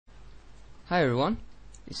Hi everyone,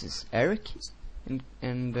 this is Eric,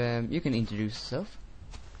 and you can introduce yourself.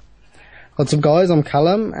 What's up guys, I'm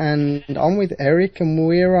Callum and I'm with Eric and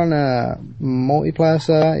we're on a multiplayer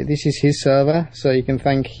server. This is his server, so you can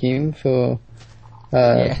thank him for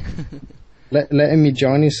letting me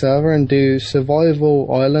join his server and do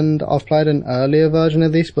Survival Island. I've played an earlier version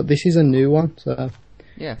of this, but this is a new one, so...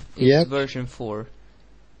 Yeah, it's version 4.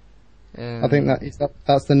 I think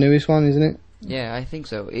that's the newest one, isn't it? Yeah, I think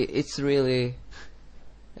so. It's really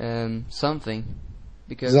something,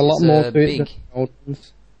 because there's a lot more to big. it than the old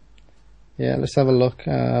ones. Yeah, let's have a look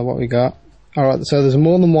what we got. Alright, so there's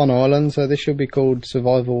more than one island, so this should be called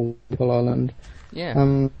Survival Island. Yeah,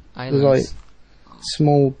 there's like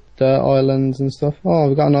small dirt islands and stuff. Oh,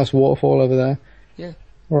 we've got a nice waterfall over there. Yeah.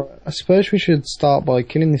 Alright, I suppose we should start by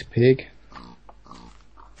killing this pig.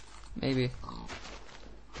 Maybe.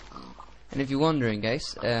 And if you're wondering,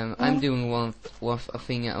 guys, I'm doing one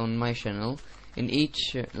thing on my channel. In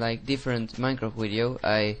each like different Minecraft video,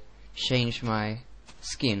 I change my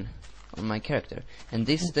skin on my character. And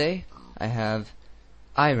this day, I have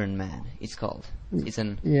Iron Man. It's called. It's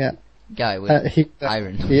an guy with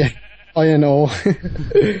iron. Yeah, iron ore.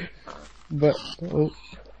 But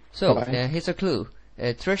so here's a clue.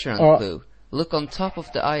 Treasure hunt clue. Look on top of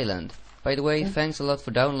the island. By the way, thanks a lot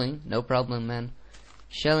for downloading. No problem, man.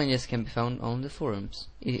 Challenges can be found on the forums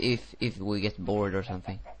if we get bored or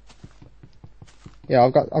something. Yeah,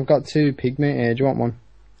 I've got 2 pigment here. Do you want one?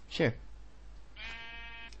 Sure.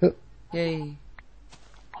 Yay!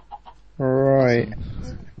 Right.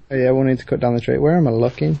 Oh yeah, we'll need to cut down the tree. Where am I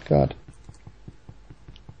looking? God.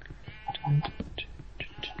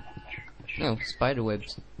 No, spider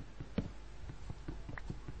webs.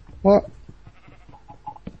 What?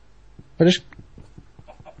 I just...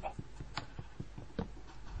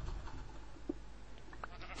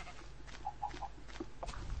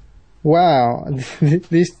 Wow,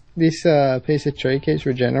 this piece of tree keeps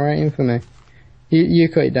regenerating for me. You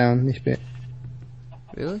cut it down, this bit.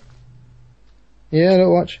 Really? Yeah, look,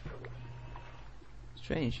 watch.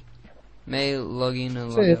 Strange. May log in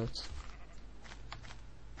and log out.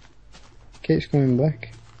 Keeps coming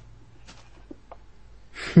back.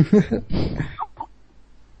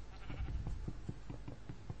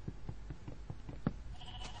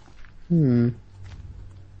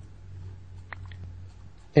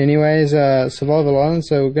 Anyways, Survival Island,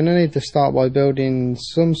 so we're gonna need to start by building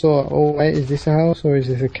some sort of... Oh wait, is this a house or is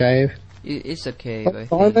this a cave? It's a cave, I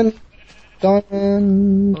think.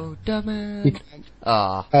 Diamond! Oh, diamond!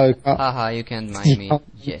 Ah. Haha, you can't mine me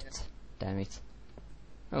yet. Damn it.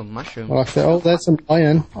 Oh, mushroom. Well, oh, there's some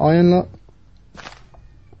iron. Iron, look.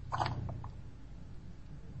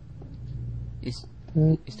 Is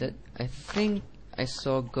that... I think I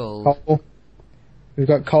saw gold. Coal. We've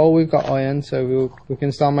got coal, we've got iron, so we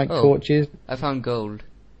can start making torches. I found gold.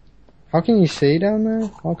 How can you see down there?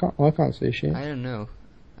 I can't see shit. I don't know.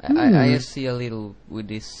 I just see a little with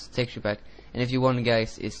this texture pack. And if you want,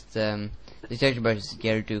 guys, it's the texture pack is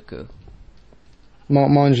Gerduku.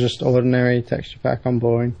 Mine's just ordinary texture pack. I'm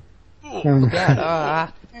boring. Oh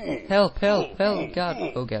god! Help! Help! Help! God!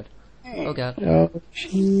 Oh god! Oh god! Oh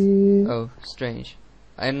shit! Oh, strange.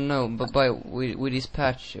 I don't know, but with this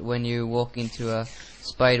patch, when you walk into a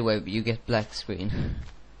spider web, you get black screen.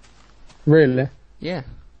 Really? Yeah.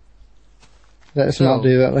 Let's not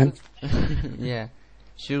do that then. Yeah.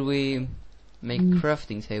 Should we make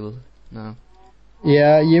crafting table? No.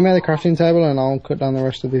 Yeah, you make the crafting table and I'll cut down the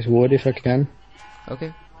rest of this wood if I can.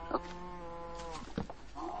 Okay.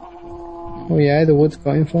 Oh yeah, the wood's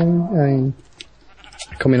going for me.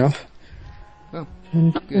 Coming off. Oh,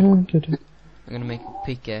 good. I'm gonna make a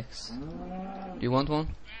pickaxe. Do you want one?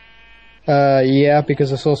 Yeah,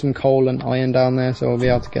 because I saw some coal and iron down there, so I'll be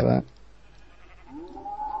able to get that.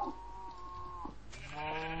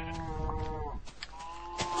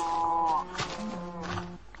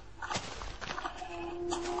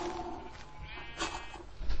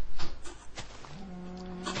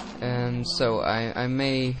 So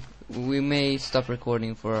we may stop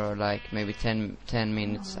recording for like maybe 10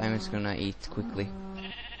 minutes. I'm just gonna eat quickly.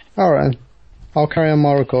 Alright. I'll carry on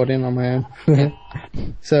my recording on my own. Yeah.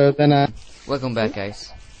 So then welcome back,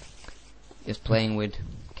 guys. Just playing with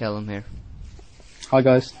Callum here. Hi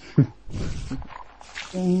guys.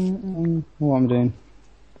 What I'm doing.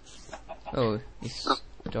 Oh, it's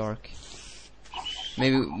dark.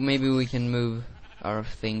 Maybe we can move our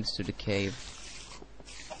things to the cave.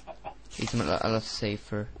 It's a lot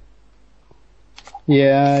safer.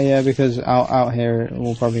 Yeah, because out here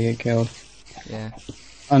we'll probably get killed. Yeah.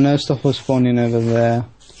 I know stuff was spawning over there.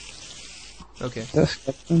 Okay. That's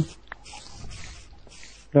skeleton.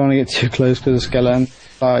 Don't want to get too close because the skeleton.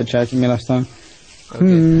 started chasing me last time.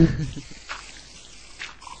 Okay.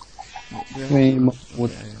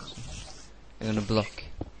 Wood. I'm gonna block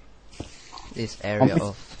this area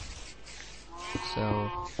off,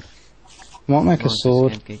 so Might make a monsters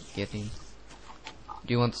sword. can't get in.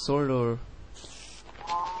 Do you want a sword or?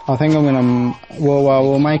 I think I'm gonna. Well,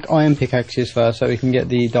 we'll make iron pickaxes first, so we can get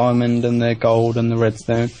the diamond and the gold and the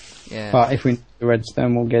redstone. Yeah. But if we need the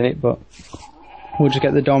redstone, we'll get it. But we'll just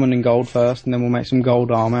get the diamond and gold first, and then we'll make some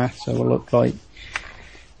gold armor, so we'll look like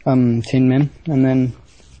tin men. And then,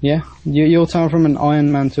 yeah, you'll turn from an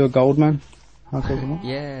iron man to a gold man. How cool is that?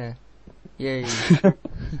 Yeah. Yay.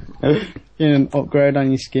 Get an upgrade on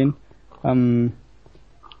your skin.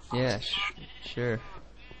 Yeah. Sure.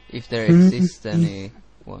 If there exists any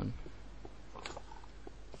one.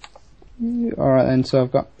 Alright then, so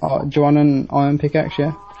I've got. Do you want an iron pickaxe,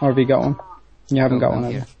 yeah? Or have you got one? You haven't got one,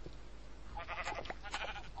 have you?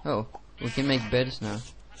 Oh, we can make beds now.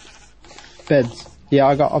 Beds. Yeah,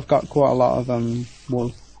 I've got quite a lot of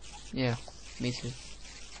wool. Yeah, me too.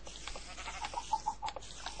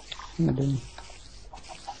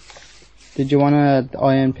 Did you want an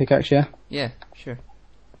iron pickaxe, yeah? Yeah, sure.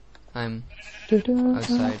 I'm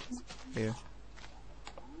outside here.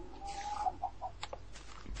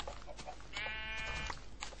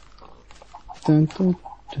 Dun, dun,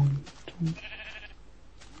 dun, dun.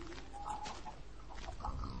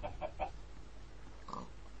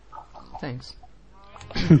 Thanks.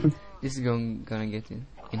 This is gonna get in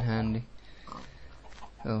handy.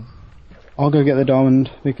 Oh. I'll go get the diamond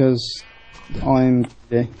because I'm.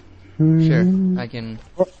 Yeah. Sure, I can.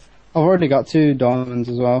 I've already got 2 diamonds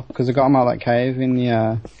as well because I got them out of that cave in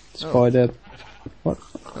the spider. What?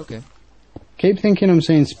 Okay. Keep thinking I'm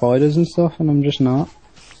seeing spiders and stuff, and I'm just not.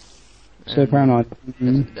 So paranoid.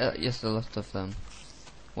 Just a lot of them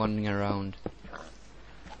wandering around.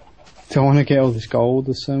 Don't want to get all this gold.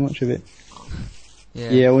 There's so much of it.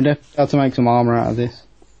 Yeah, we'll definitely have to make some armor out of this.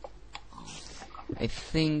 I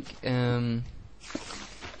think.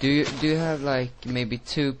 Do you have like maybe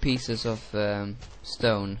 2 pieces of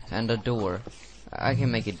stone and a door? I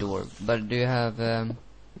can make a door, but do you have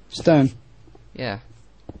Stone. Yeah.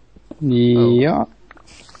 Yeah.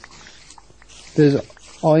 There's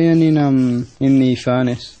iron in the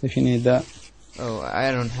furnace if you need that. Oh,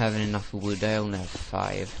 I don't have enough wood. I only have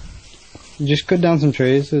 5. Just cut down some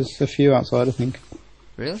trees. There's a few outside, I think.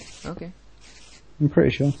 Really? Okay. I'm pretty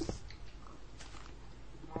sure.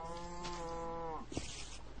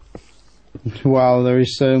 Wow, there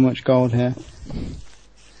is so much gold here.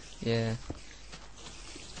 Yeah.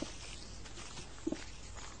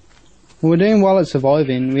 We're doing well at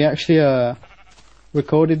surviving. We actually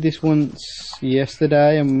recorded this once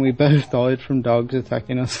yesterday and we both died from dogs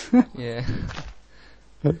attacking us. Yeah.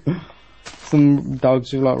 Some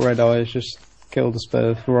dogs with like red eyes just killed us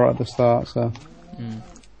both right at the start, so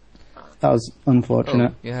that was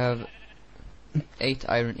unfortunate. Oh, you have 8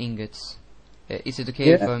 iron ingots. Is it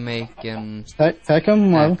okay if I make take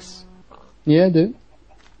them, well. axe? Yeah, do.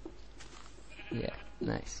 Yeah,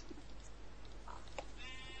 nice.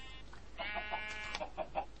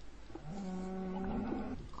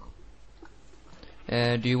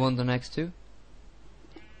 Do you want the next 2?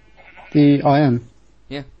 The iron.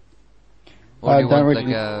 Yeah. Or do you don't want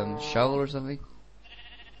really like a shovel or something?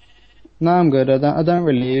 No, I'm good. I don't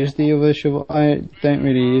really use the other shovel. I don't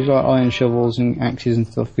really use like iron shovels and axes and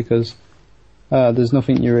stuff because there's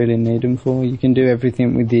nothing you really need them for. You can do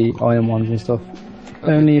everything with the iron ones and stuff.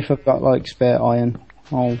 Okay. Only if I've got like spare iron,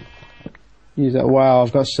 I'll use it. Wow,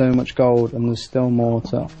 I've got so much gold and there's still more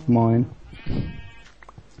to mine.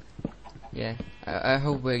 Yeah, I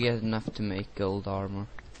hope we get enough to make gold armor.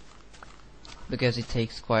 Because it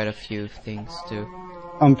takes quite a few things to...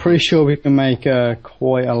 I'm pretty sure we can make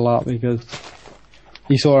quite a lot because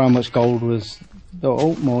you saw how much gold was.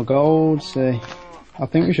 Oh, more gold. See, I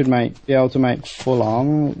think we should be able to make full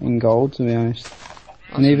armor in gold, to be honest.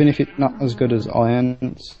 Awesome. And even if it's not as good as iron,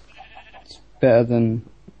 it's better than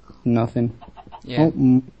nothing. Yeah.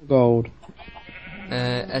 Oh, gold.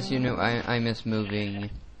 As you know, I'm just moving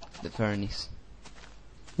the furnace.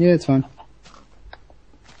 Yeah, it's fine.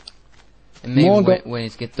 And maybe when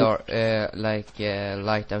it gets dark,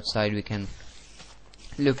 light outside, we can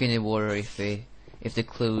look in the water if the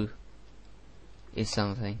clue is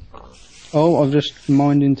something. Oh, I've just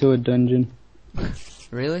mined into a dungeon.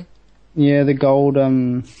 Really? Yeah, the gold.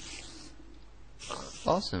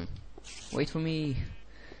 Awesome. Wait for me.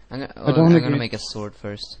 I'm gonna make a sword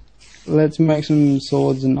first. Let's make some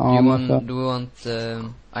swords and armor. Do we want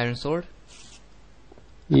iron sword?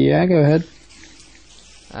 Yeah, go ahead.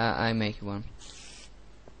 I make one.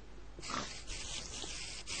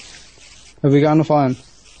 Have we got enough iron?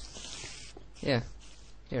 Yeah.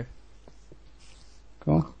 Here.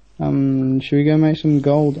 Cool. Should we go make some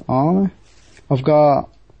gold armor? I've got...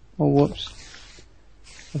 Oh, whoops.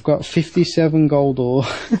 I've got 57 gold ore.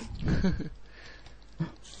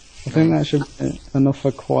 I think that should be enough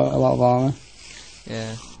for quite a lot of armor.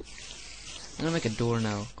 Yeah. I'm gonna make a door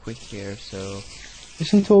now, quick here, so...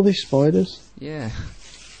 Listen to all these spiders. Yeah.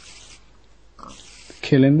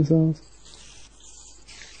 Killing themselves.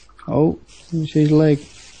 Oh, she's leg.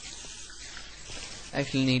 I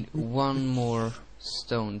actually need one more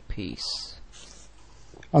stone piece.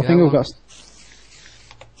 I think I've got...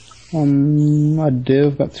 I do,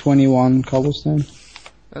 I've got 21 cobblestone.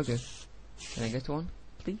 Okay. Can I get one,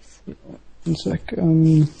 please? 1 sec,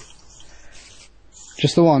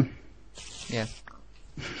 just the one? Yeah.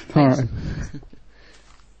 Alright.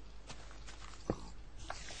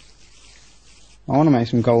 I want to make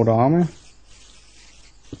some gold armor.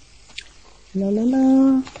 La la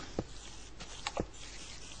la.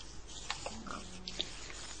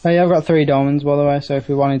 Oh yeah, I've got 3 diamonds by the way, so if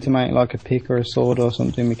we wanted to make like a pick or a sword or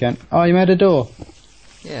something we can. Oh, you made a door?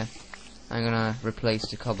 Yeah. I'm gonna replace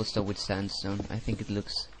the cobblestone with sandstone. I think it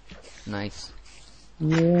looks nice.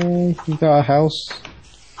 Yeah, you got a house.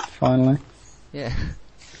 Finally. Yeah.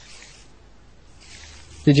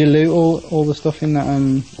 Did you loot all the stuff in that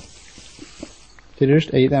Did you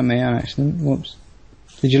just eat that meat on accident? Whoops.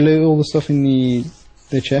 Did you loot all the stuff in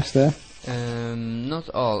the chest there? Not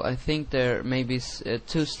all. I think there may be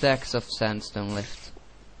 2 stacks of sandstone left.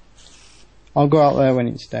 I'll go out there when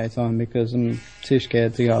it's daytime because I'm too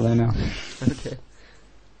scared to go out there now. Okay.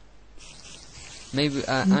 Maybe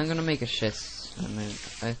I'm gonna make a chest.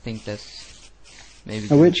 I think that's maybe.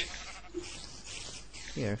 A which?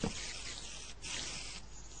 Here.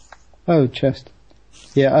 Oh, chest.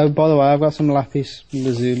 Yeah. Oh, by the way, I've got some lapis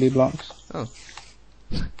lazuli blocks. Oh.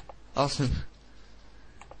 Awesome.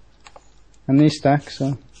 And these stacks,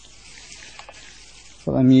 so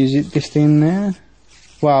put the music disc in there.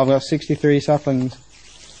 Wow, I've got 63 saplings.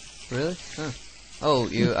 Really? Huh. Oh,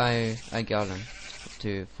 I got them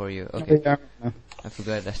for you. Okay. Yeah. I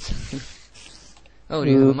forgot that. Oh,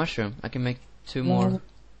 do you have a mushroom? I can make 2 more.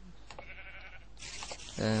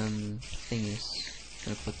 Thing is,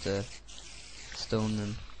 gonna put the stone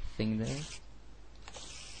and thing there.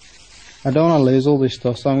 I don't want to lose all this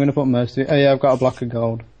stuff, so I'm gonna put most of it. Oh yeah, I've got a block of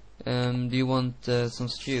gold. Do you want some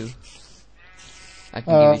stew? I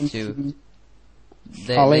can give you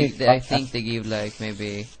 2. I think they give like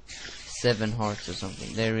maybe 7 hearts or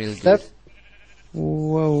something. They're really good.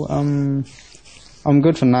 Whoa, I'm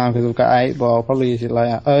good for now because I've got 8, but I'll probably use it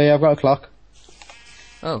later. Oh yeah, I've got a clock.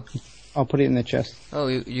 Oh. I'll put it in the chest. Oh,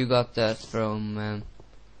 you got that from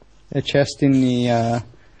a chest in the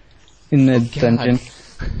dungeon.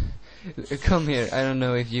 Come here. I don't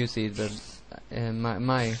know if you see it, but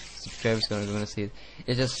my subscribers are gonna see it.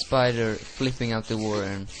 It's just a spider flipping out the wall,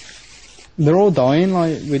 and they're all dying.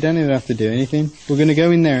 Like we don't even have to do anything. We're gonna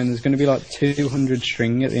go in there, and there's gonna be like 200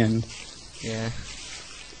 string at the end. Yeah.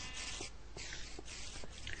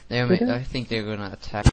 I think they're gonna attack.